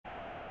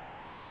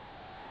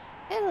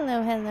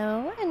Hello,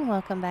 hello, and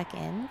welcome back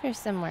in for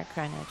some more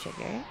Chrono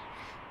Trigger.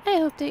 I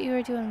hope that you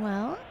are doing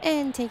well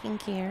and taking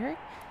care.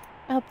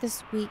 I hope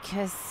this week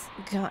has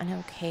gotten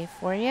okay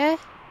for you.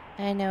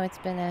 I know it's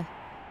been a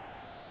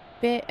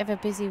bit of a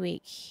busy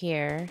week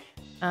here.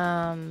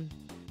 Had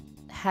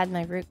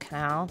my root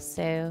canal,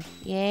 so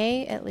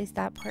yay, at least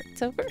that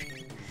part's over.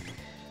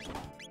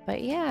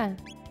 But yeah,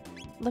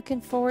 looking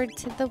forward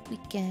to the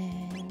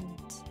weekend.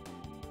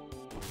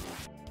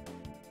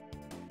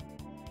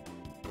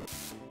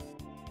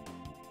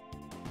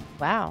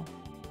 Wow,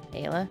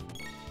 Ayla.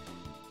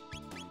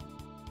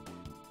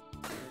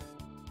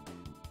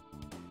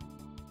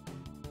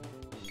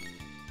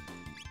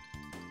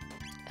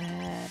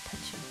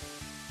 Punch him.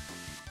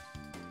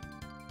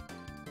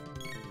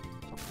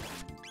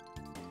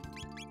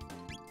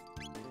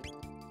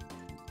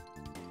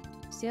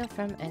 Steal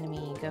from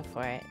enemy, go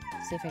for it.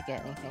 See if I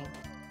get anything.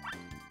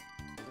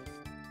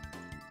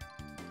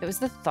 It was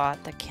the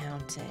thought that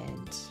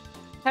counted.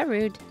 How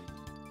rude.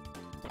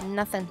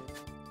 Nothing.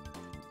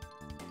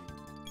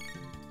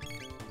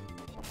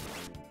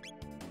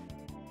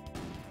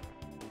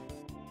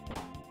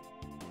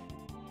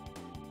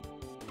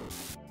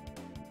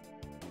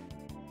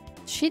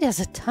 She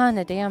does a ton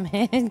of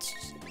damage.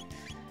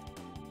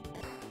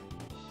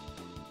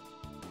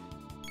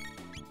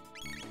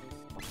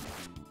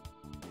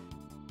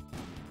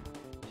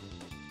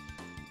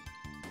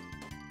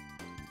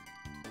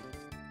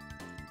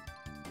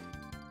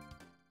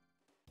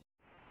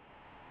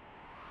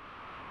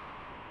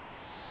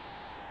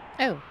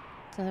 Oh,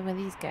 it's another one of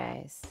these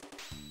guys.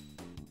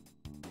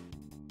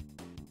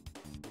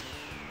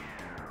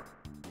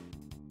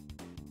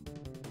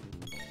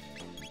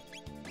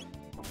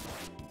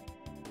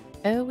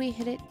 Oh, we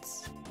hit it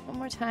one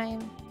more time.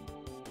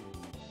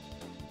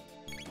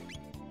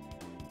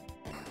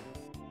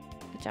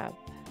 Good job.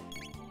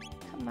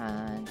 Come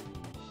on.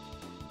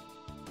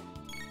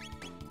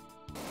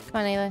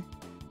 Come on, Ayla.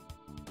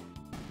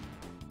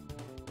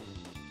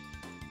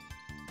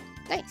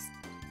 Nice.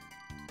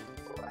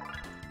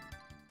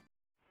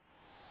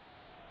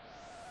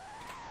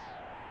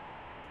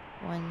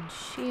 One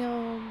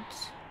shield,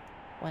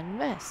 one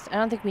vest. I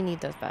don't think we need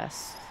those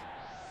vests.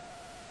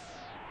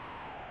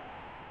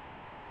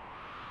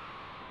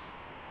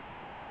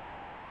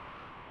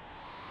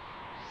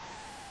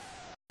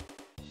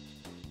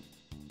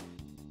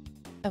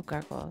 Oh,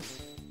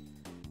 gargoyles.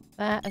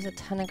 That is a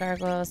ton of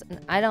gargoyles, and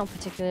I don't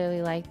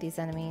particularly like these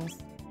enemies.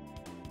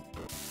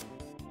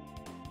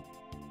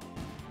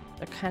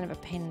 They're kind of a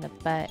pain in the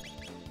butt.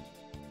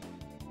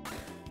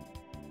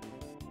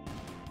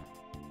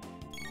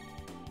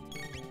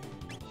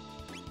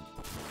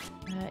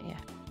 Yeah,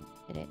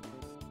 hit it.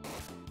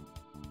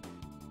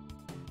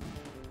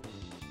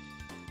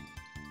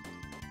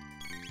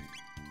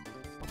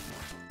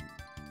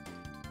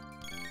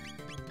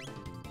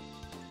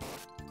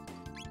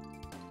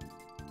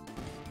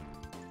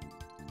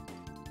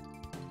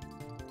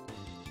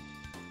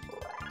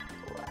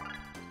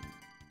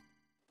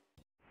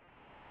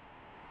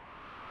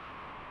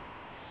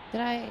 Did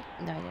I?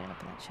 No, I didn't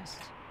open that chest.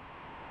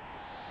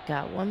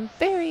 Got one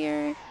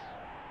barrier.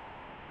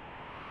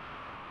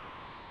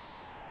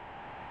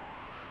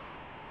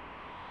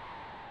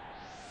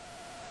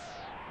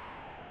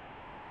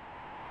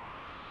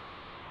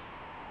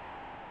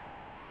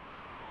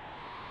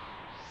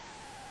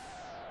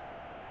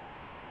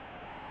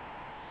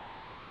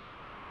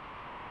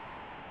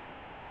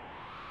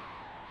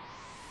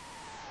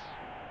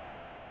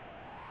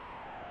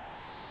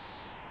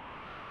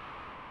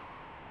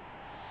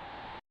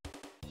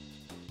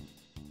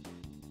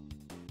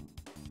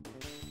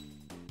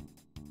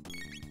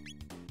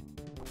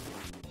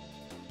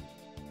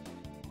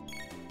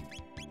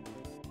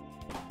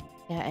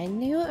 Yeah, I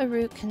knew a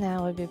root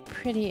canal would be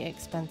pretty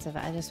expensive.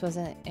 I just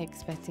wasn't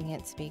expecting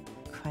it to be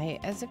quite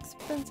as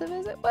expensive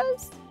as it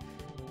was.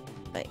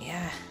 But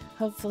yeah,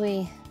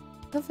 hopefully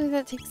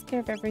that takes care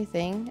of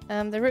everything.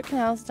 The root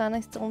canal's done. I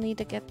still need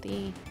to get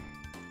the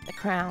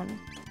crown.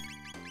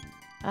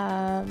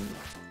 But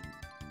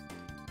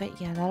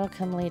yeah, that'll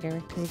come later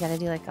because you gotta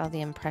do like all the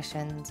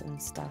impressions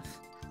and stuff.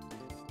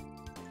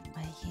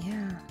 But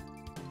yeah.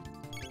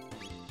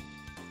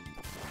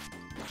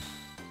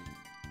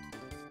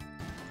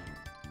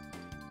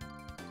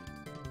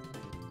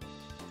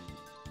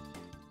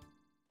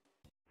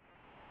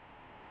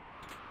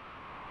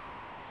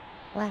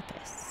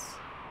 Lapis.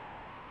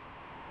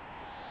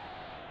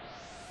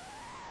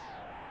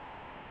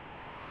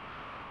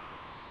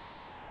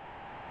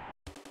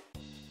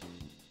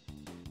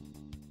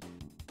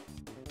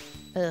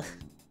 Ugh.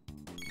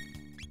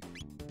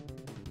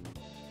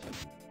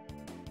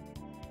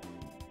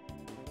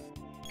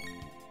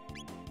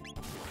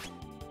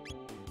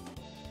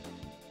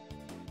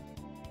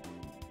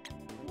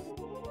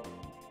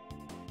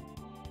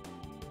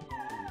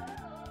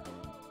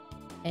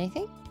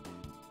 Anything?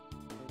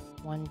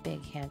 One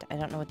big hand. I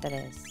don't know what that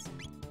is.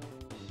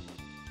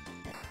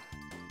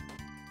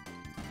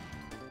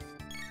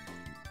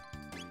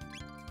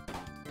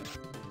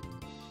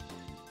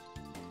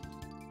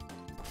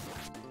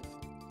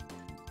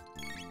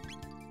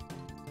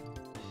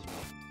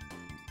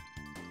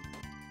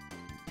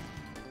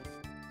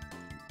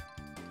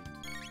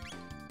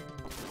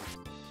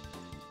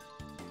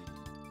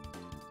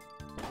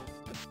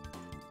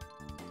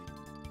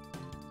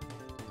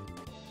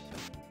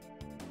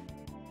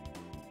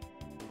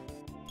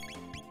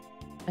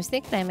 was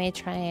thinking I may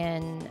try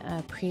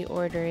and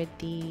pre-order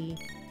the...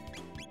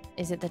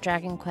 Is it the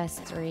Dragon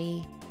Quest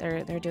III?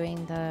 They're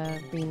doing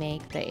the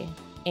remake, the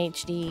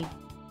HD,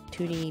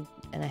 2D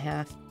and a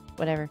half,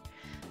 whatever.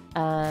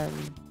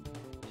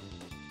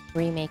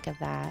 Remake of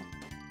that.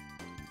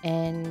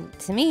 And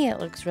to me, it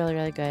looks really,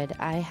 really good.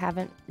 I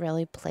haven't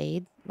really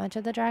played much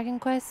of the Dragon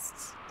Quest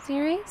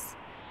series.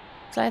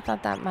 So I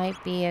thought that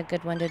might be a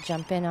good one to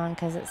jump in on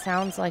because it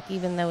sounds like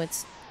even though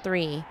it's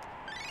 3,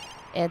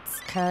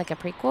 it's kind of like a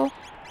prequel.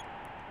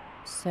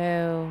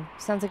 So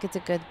sounds like it's a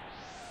good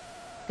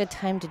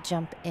time to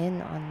jump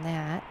in on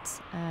that.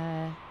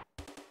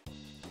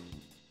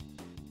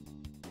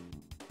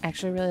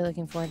 Actually really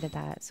looking forward to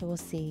that. So we'll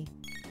see.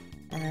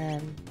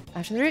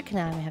 After the root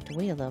canal, I may have to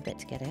wait a little bit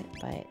to get it,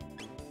 but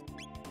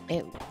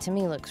it to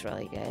me looks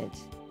really good.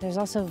 There's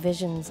also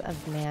Visions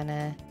of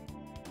Mana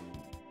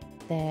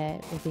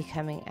that will be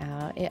coming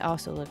out. It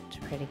also looked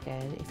pretty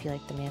good if you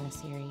like the Mana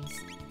series.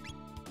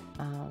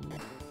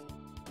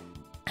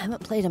 I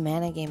haven't played a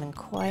Mana game in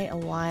quite a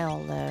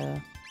while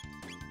though.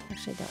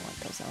 Actually, I don't want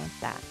those. I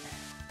want that.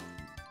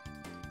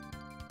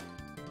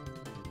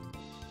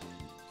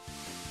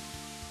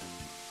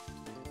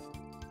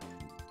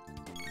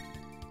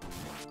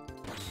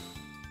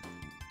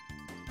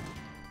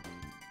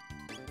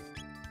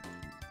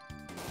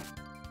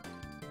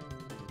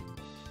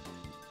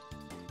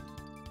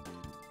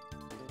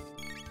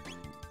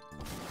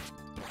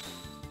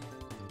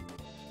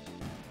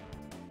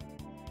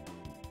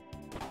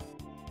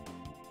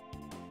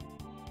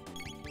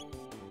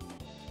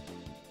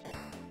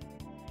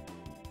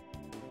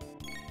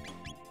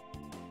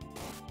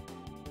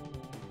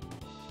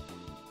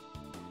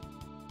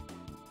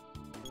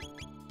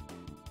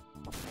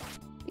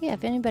 Yeah,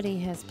 if anybody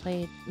has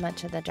played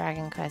much of the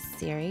Dragon Quest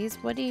series,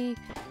 what do you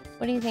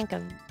think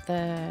of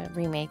the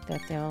remake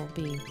that they'll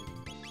be?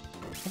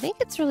 I think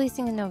it's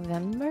releasing in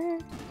November,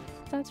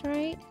 if that's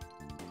right.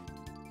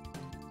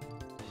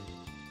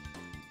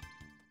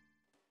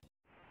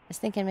 I was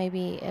thinking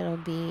maybe it'll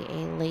be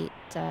a late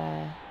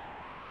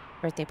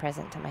birthday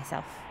present to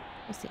myself.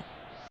 We'll see.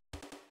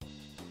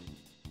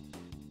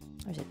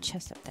 There's a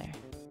chest up there.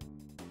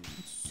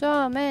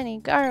 So many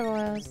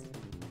gargoyles.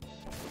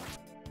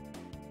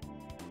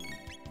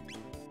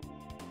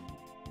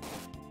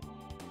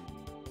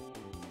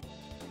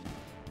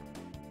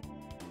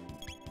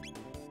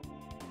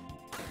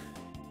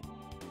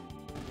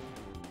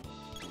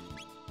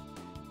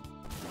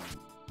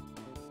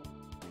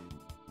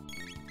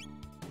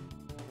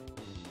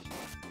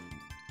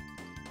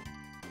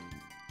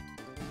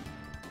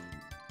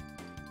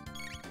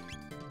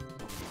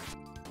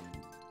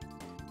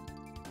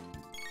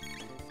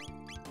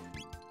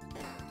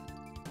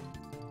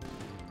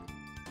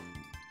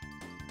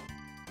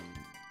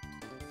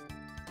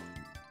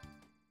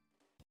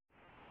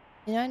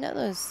 You know, I know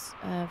those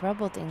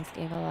rubble things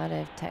gave a lot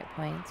of tech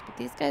points, but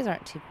these guys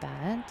aren't too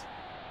bad.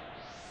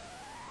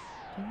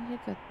 Do I need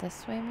to go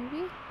this way,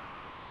 maybe?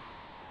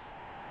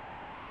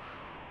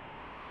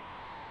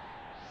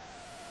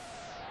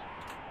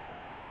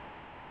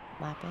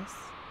 Lapis.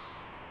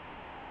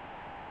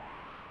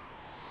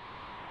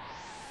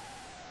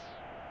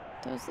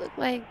 Those look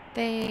like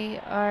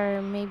they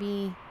are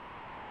maybe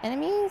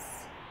enemies?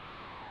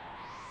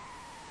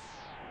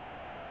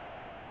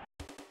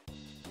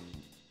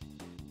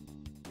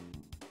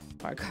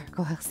 More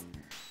gargoyles.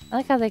 I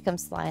like how they come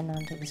sliding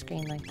onto the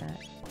screen like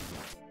that.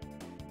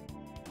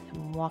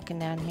 I'm walking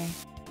down here.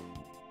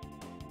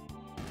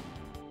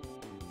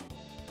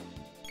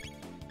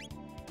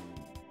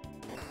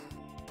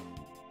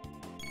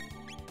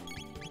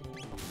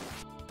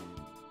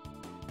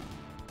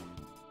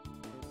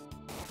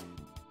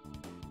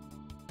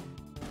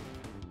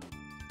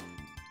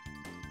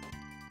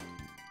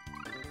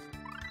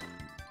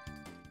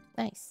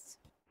 Nice.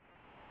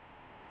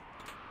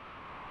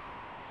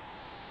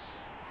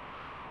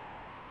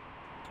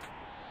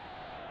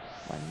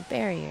 One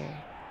barrier.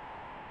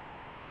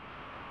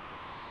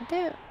 I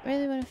don't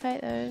really want to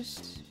fight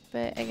those,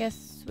 but I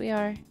guess we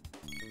are.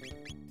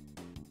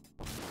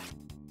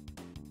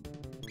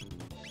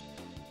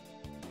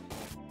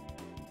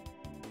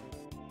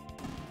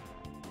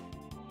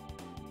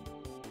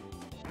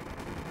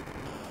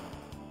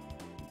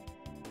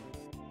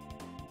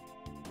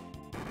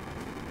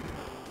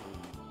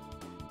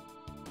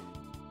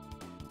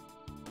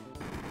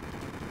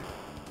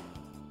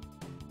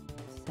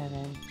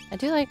 I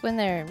do like when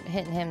they're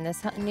hitting him.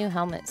 This new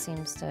helmet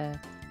seems to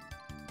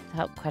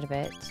help quite a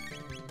bit.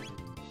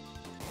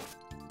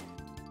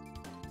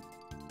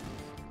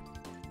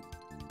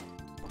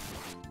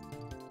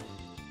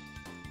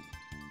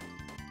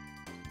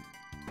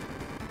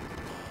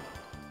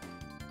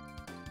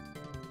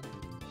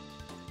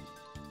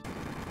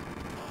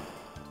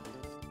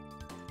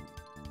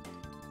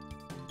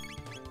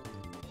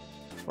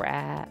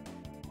 Crap.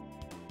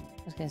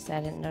 I was gonna say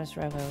I didn't notice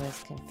Robo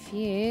was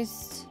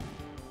confused.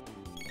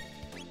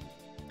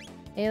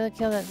 Ayla,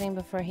 kill that thing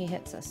before he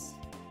hits us.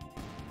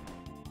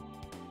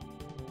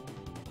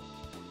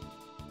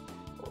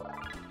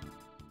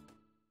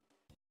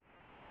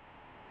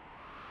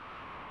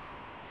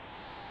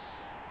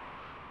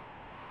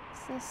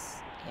 Is this?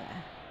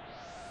 Yeah.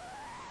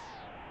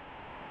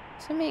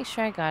 So make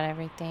sure I got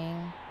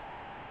everything.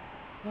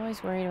 I'm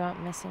always worried about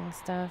missing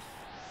stuff.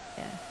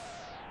 Yeah.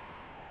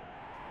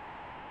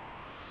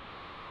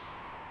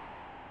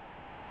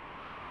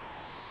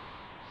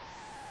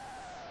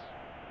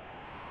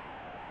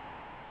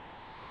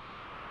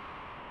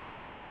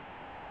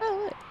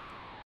 Oh, look.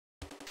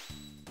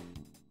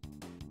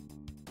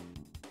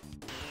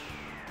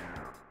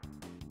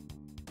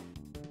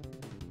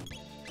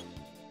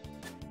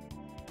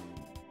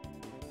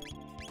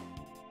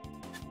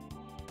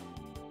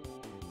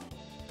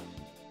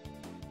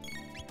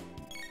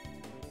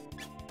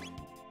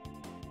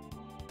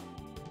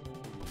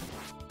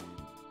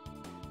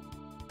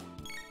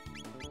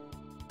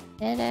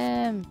 Hit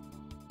him.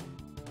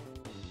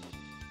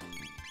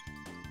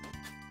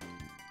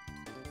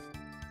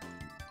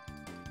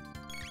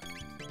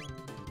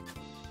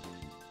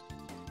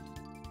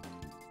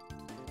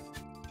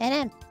 Hit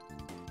him.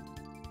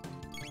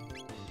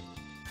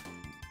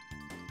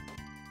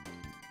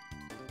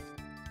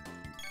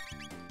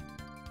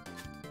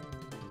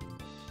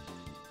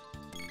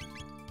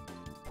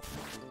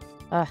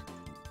 Ah.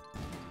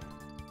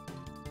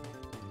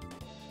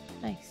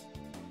 Nice.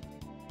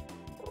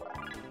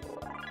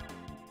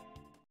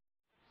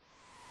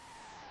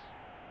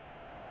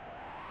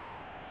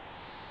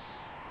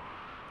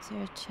 Is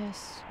there a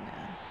chest? No.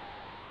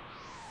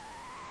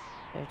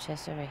 Is there a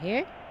chest over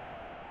here?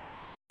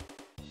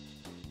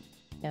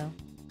 No.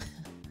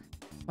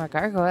 More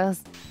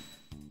gargoyles.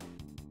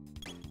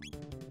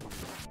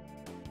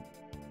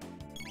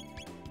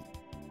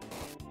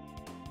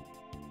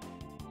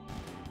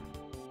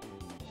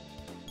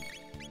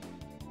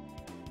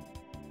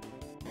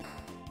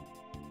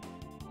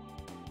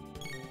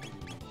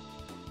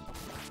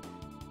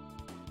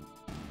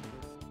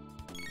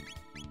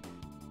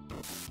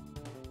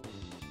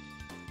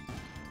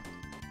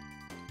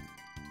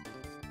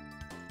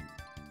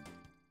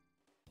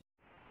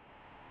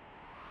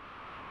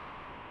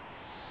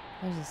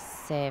 There's a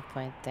save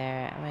point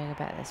there. I'm gonna go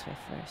back this way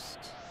first.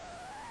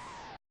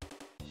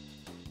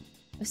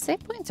 The save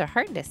points are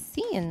hard to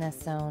see in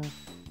this zone.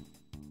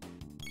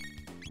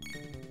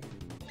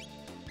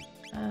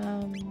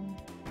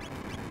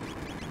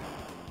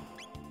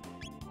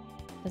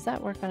 Does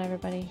that work on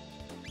everybody?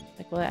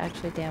 Like, will it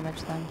actually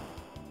damage them?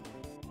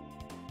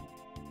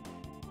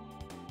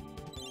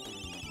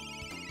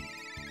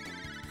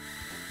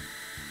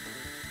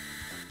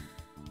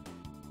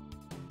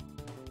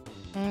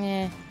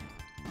 Yeah.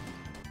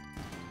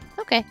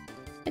 Okay.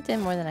 It did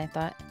more than I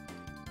thought.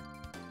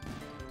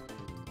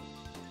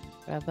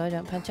 Robo,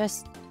 don't punch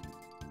us.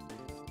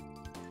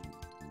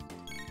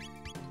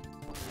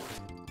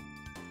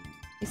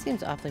 He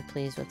seems awfully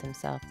pleased with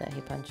himself that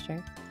he punched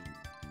her.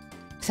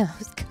 So that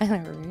was kind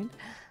of rude.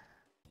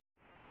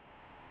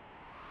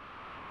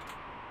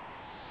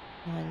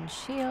 One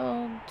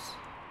shield.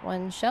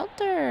 One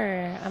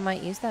shelter. I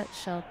might use that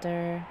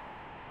shelter.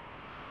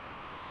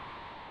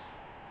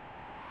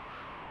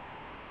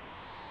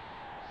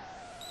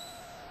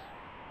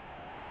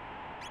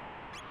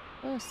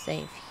 We'll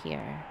save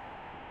here.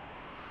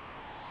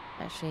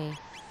 Actually,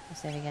 I'll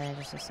save again in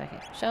just a second.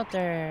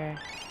 Shelter!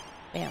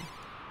 Bam.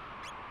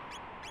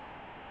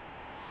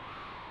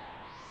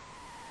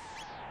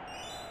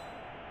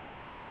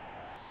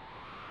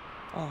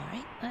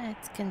 Alright,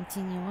 let's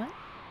continue on.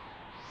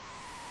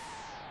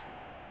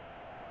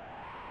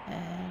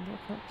 And we'll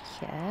go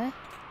here.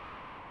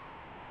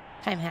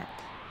 Time hat.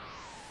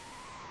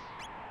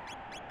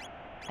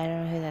 I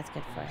don't know who that's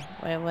good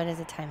for. What does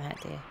a time hat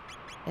do?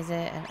 Is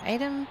it an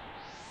item?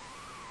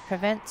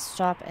 Prevent,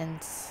 stop,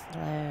 and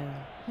slow.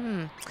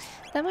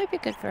 That might be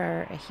good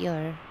for a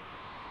healer.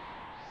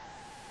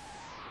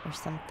 Or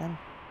something.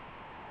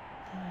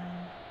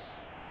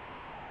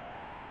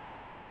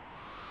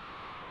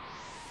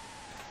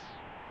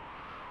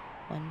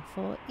 One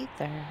full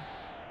ether.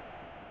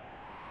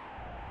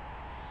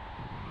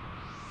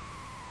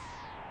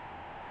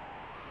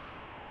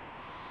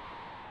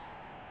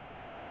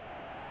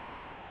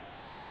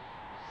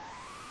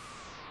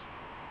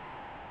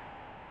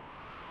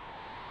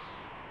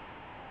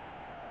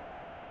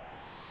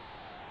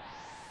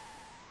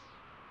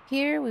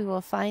 Here we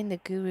will find the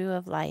guru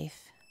of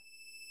life.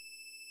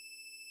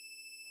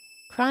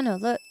 Chrono,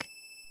 look.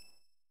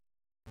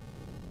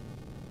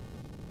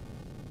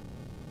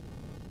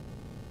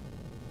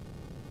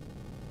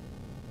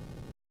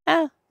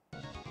 Oh.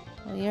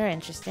 Well, you're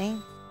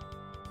interesting.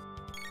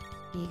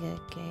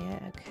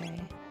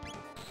 Okay.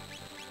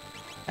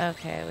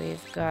 Okay,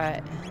 we've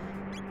got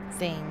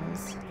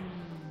things.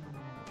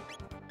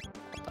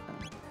 Hold on.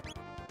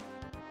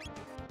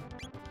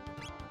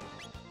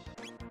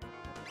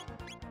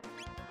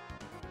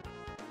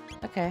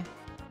 Okay.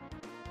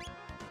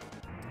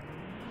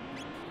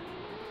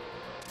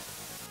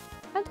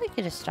 I'd like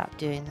you to stop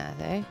doing that,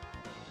 though.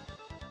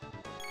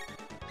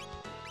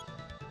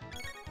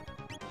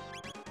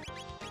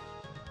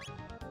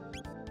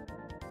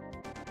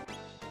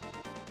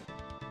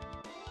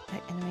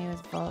 That enemy was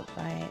vault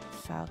by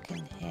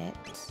Falcon hit.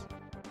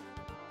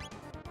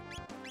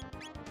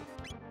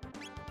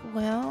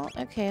 Well,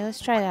 okay,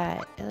 let's try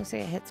that. It looks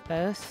like it hits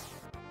both.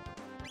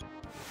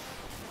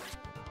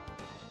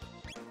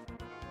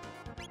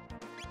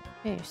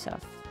 Hit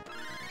yourself.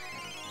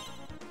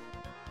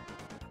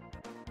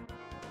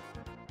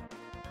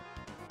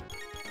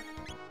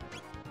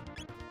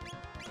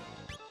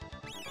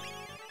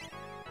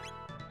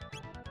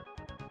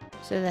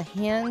 So the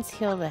hands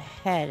heal the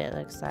head, it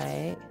looks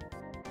like.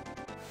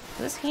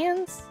 Those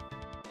hands?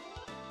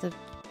 The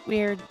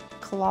weird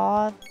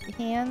claw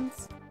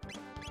hands?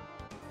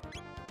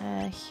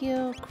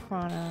 Heal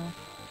Chrono.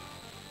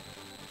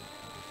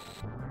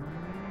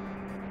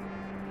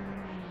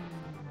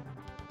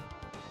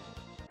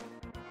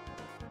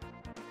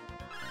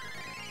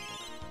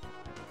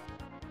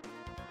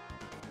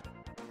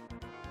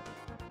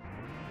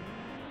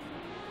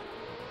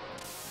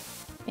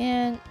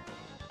 And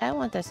I don't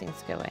want those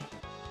things to go away.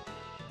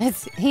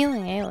 It's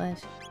healing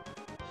Ailish.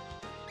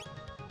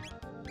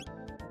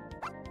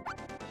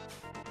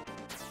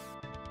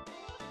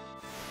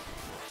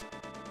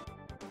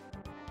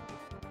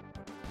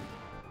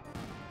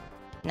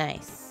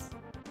 Nice.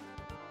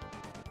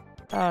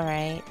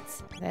 Alright.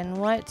 Then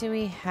what do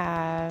we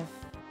have?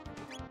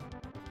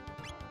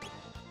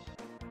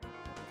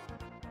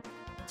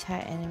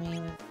 Attack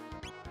enemy with...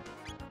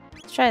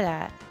 Let's try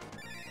that.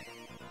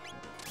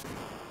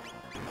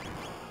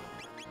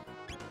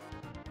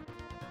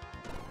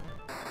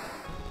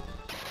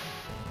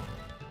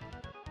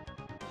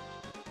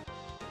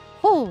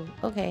 Oh,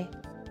 okay.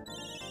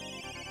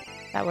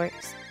 That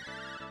works.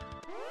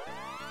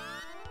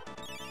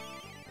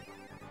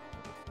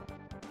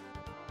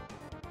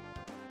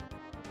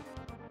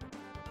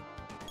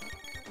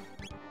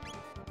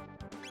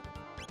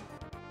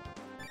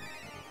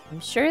 I'm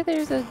sure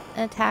there's an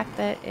attack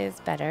that is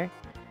better,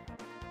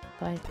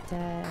 but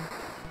this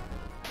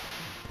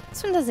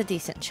one does a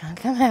decent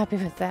chunk. I'm happy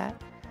with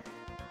that.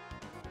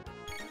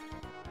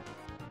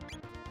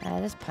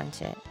 Just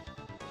punch it.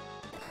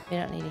 We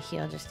don't need to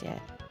heal just yet.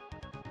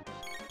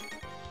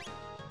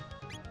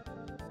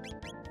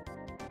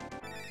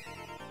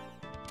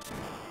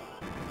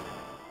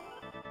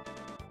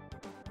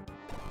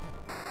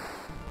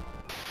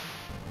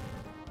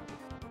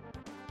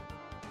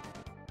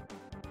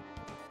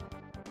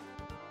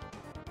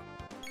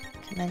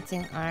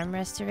 Commencing arm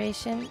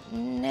restoration?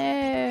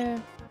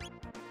 No.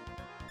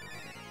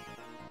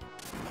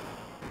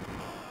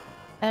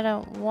 I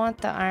don't want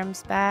the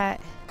arms back.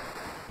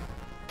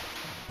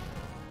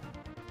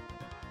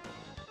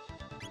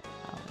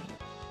 Oh,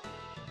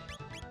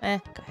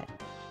 wait. Go ahead.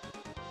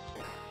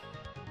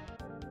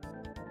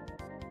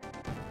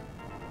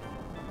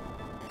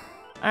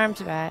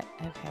 Arms back.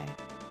 Okay.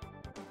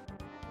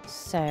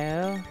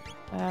 So,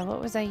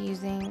 what was I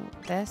using?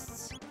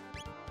 This?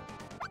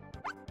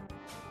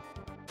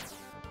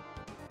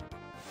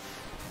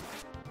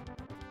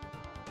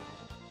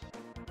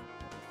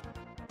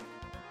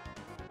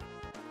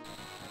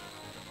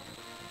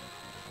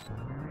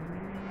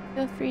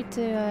 Feel free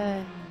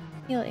to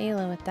heal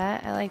Ayla with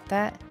that. I like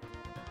that.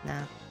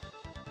 No.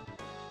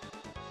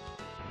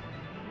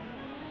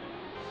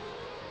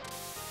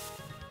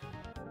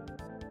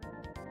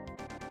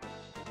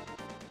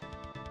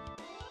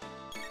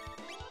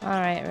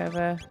 Alright,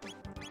 Robo.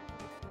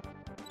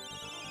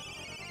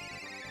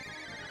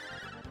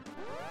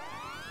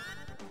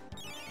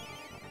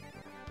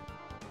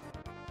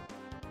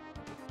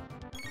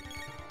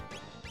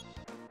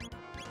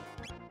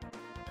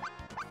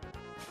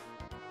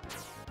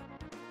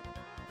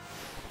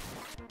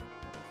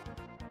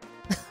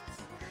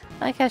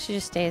 I like how she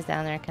just stays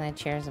down there and kind of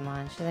cheers him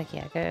on. She's like,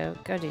 yeah, go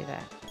do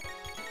that.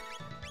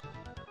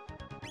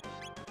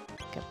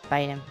 Go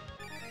bite him.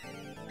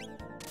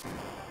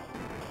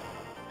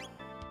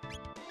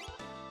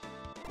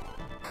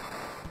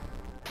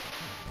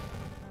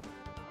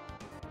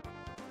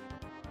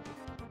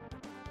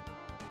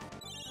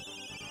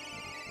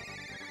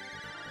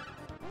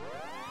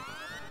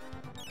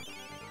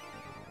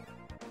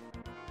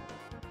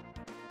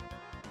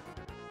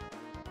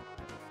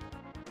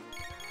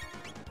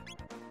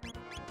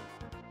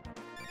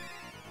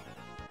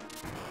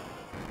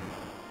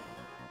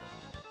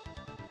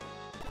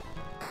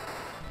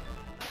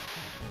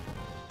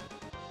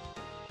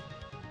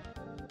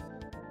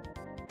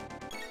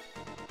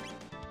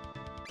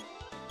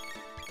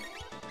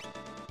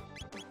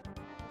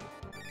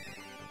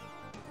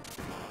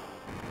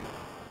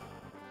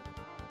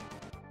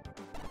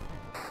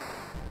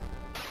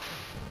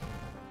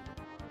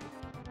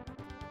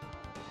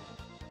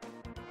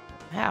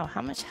 Wow,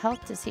 how much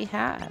health does he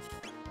have?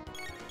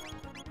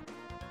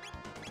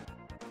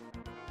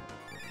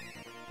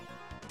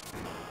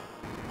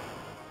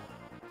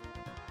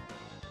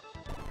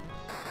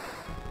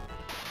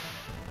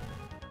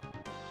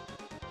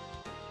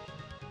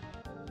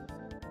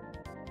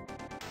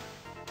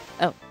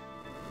 Oh.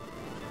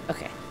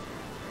 Okay.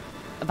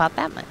 About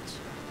that much.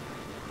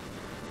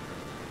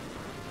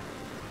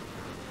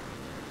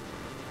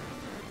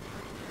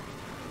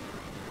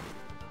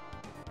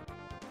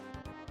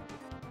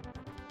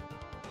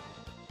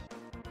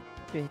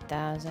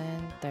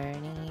 $3,000,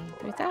 $30,000,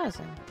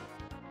 $3,000.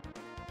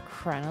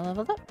 Chrono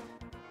leveled up.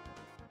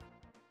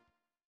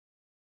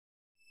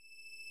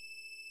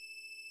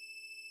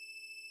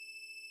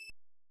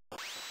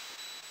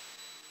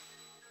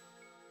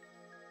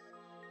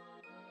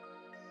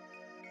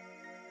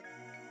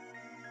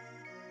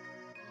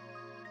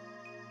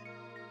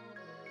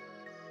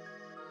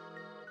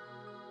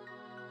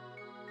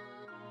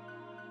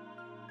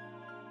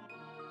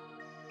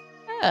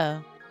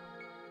 Oh.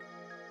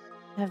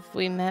 Have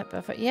we met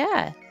before?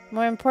 Yeah.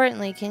 More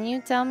importantly, can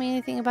you tell me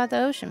anything about the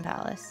Ocean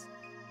Palace?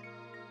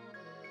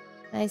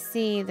 I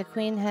see. The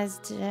queen has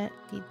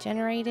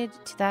degenerated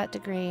to that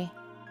degree.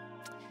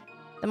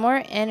 The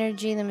more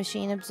energy the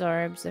machine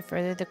absorbs, the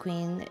further the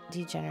queen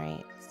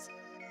degenerates.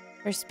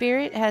 Her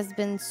spirit has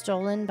been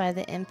stolen by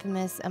the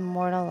infamous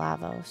immortal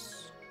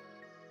Lavos.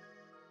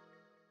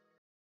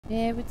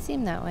 Yeah, it would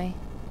seem that way.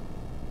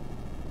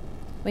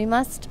 We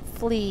must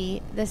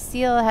flee. The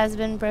seal has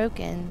been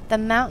broken. The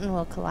mountain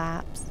will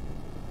collapse.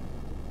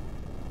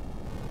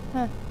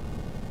 Huh.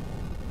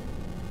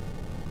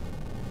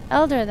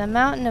 Elder, the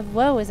mountain of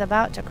woe is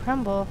about to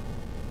crumble.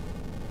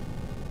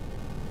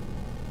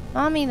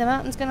 Mommy, the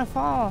mountain's gonna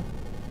fall.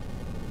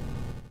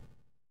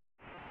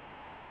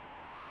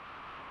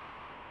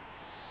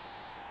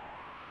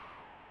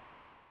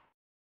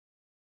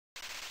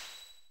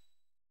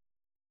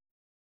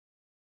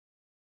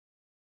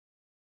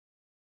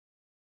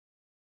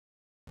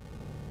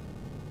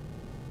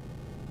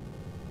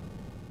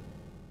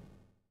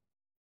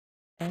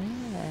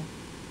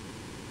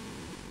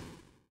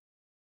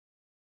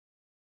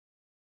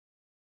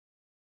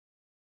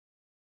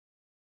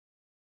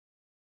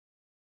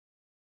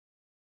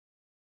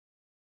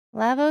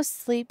 Lavos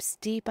sleeps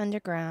deep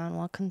underground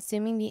while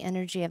consuming the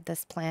energy of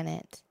this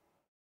planet.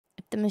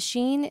 If the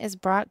machine is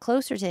brought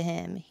closer to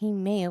him, he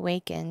may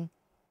awaken.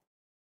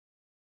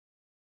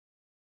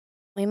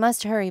 We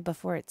must hurry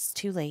before it's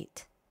too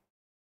late.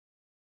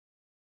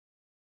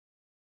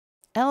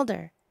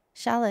 Elder,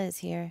 Shala is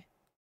here.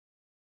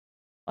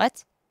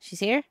 What? She's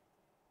here?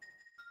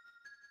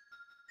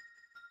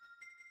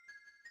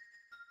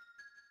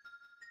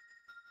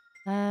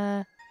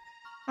 Hi.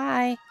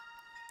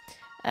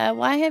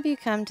 Why have you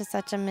come to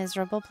such a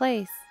miserable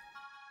place?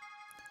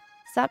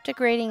 Stop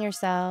degrading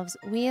yourselves.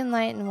 We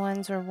enlightened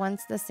ones were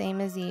once the same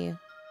as you.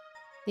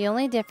 The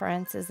only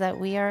difference is that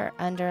we are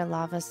under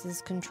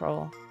Lavos'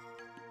 control.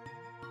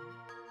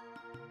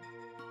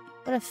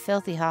 What a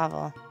filthy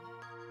hovel.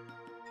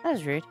 That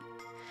was rude.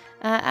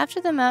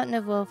 After the Mountain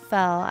of Woe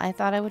fell, I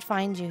thought I would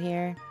find you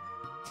here.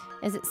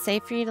 Is it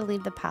safe for you to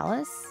leave the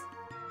palace?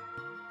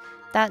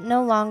 That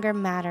no longer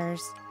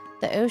matters.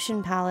 The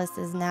Ocean Palace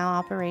is now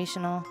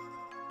operational.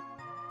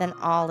 Then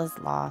all is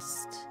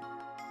lost.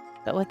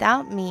 But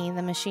without me,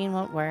 the machine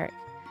won't work.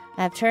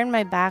 I have turned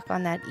my back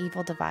on that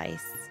evil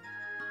device.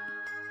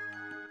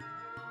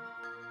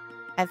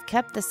 I've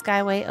kept the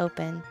skyway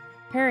open.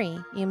 Hurry,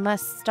 you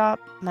must stop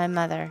my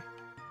mother.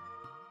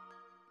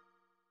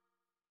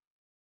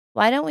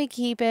 Why don't we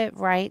keep it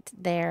right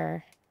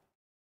there?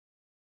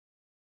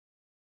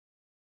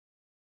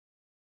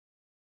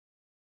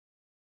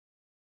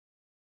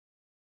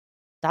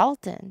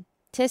 Dalton.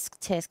 Tisk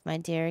tisk, my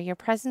dear. Your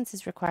presence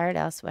is required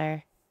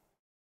elsewhere.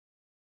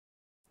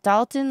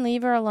 Dalton,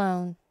 leave her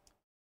alone.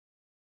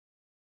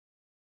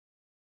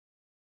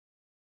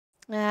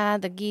 Ah,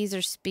 the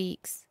geezer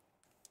speaks.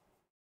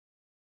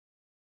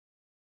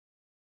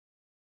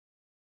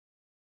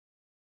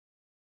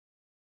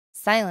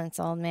 Silence,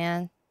 old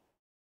man.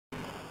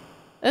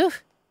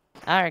 Oof.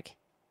 Arg.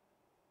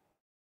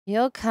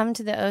 You'll come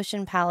to the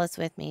Ocean Palace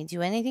with me.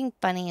 Do anything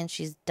funny and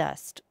she's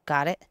dust.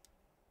 Got it?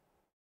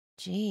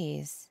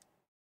 Jeez.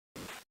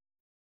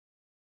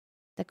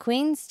 The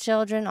Queen's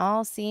children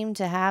all seem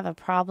to have a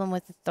problem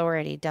with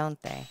authority, don't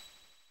they?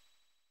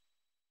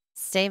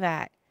 Stay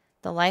back.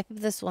 The life of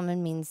this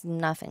woman means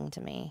nothing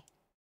to me.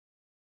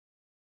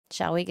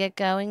 Shall we get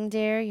going,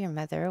 dear? Your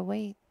mother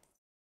awaits.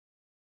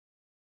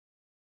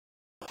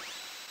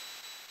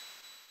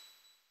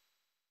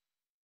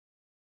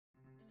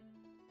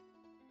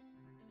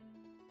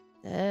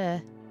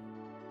 Ugh.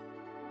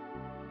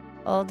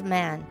 Old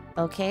man,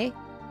 okay?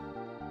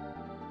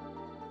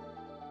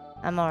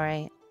 I'm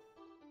alright.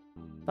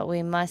 But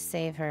we must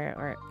save her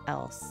or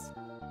else.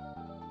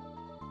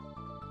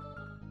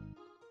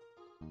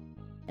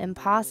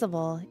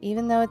 Impossible,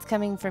 even though it's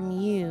coming from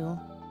you.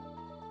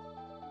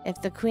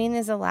 If the Queen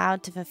is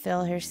allowed to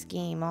fulfill her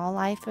scheme, all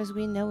life as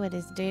we know it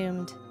is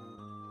doomed.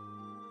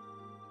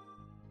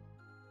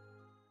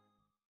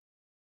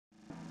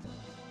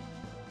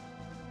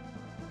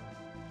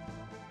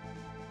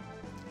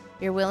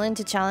 You're willing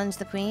to challenge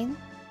the Queen?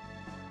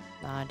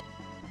 Nod.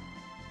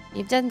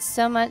 You've done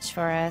so much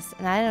for us,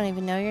 and I don't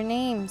even know your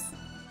names.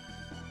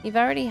 You've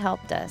already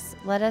helped us.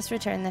 Let us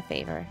return the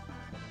favor.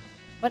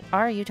 What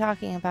are you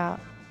talking about?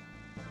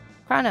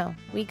 Chrono,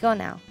 we go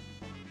now.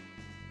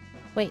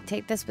 Wait,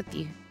 take this with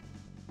you.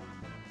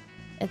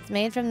 It's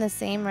made from the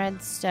same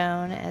red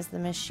stone as the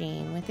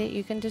machine. With it,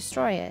 you can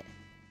destroy it.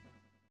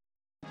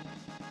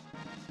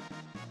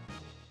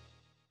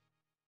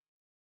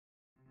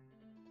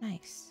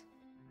 Nice.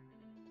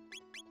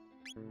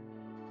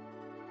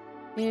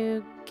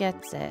 Who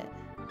gets it?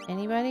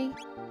 Anybody?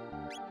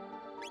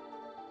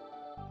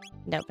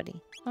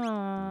 Nobody.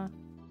 Aww.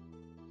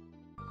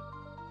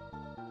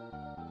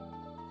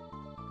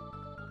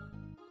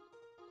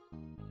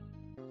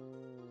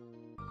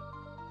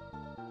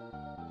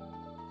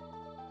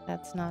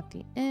 That's not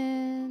the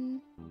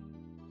end.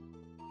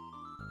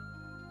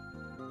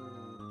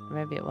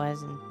 Maybe it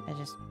was and I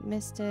just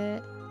missed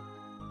it.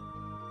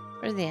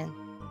 Where's the end?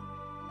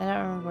 I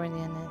don't remember where the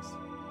end is.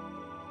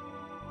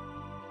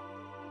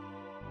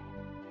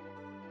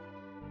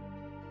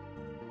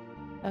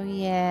 Oh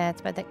yeah,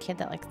 it's about that kid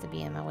that likes to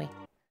be in my way.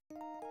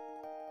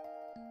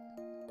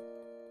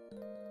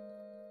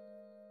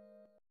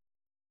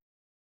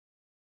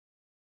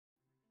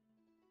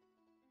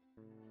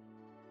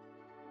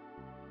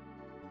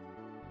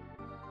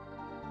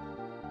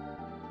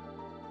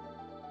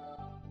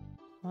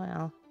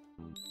 Well,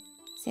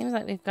 seems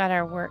like we've got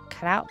our work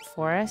cut out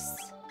for us.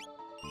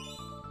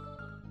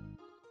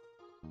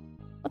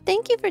 Well,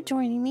 thank you for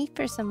joining me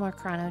for some more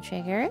Chrono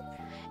Trigger.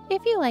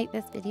 If you like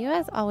this video,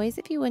 as always,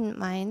 if you wouldn't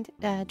mind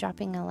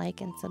dropping a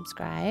like and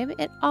subscribe,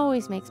 it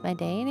always makes my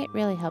day and it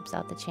really helps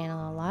out the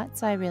channel a lot,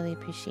 so I really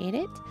appreciate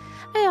it.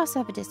 I also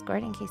have a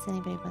Discord in case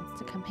anybody wants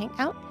to come hang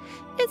out.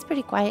 It's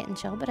pretty quiet and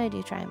chill, but I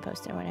do try and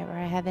post there whenever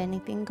I have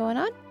anything going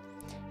on.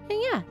 And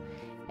yeah,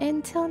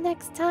 until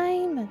next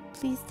time,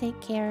 please take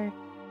care.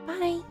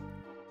 Bye.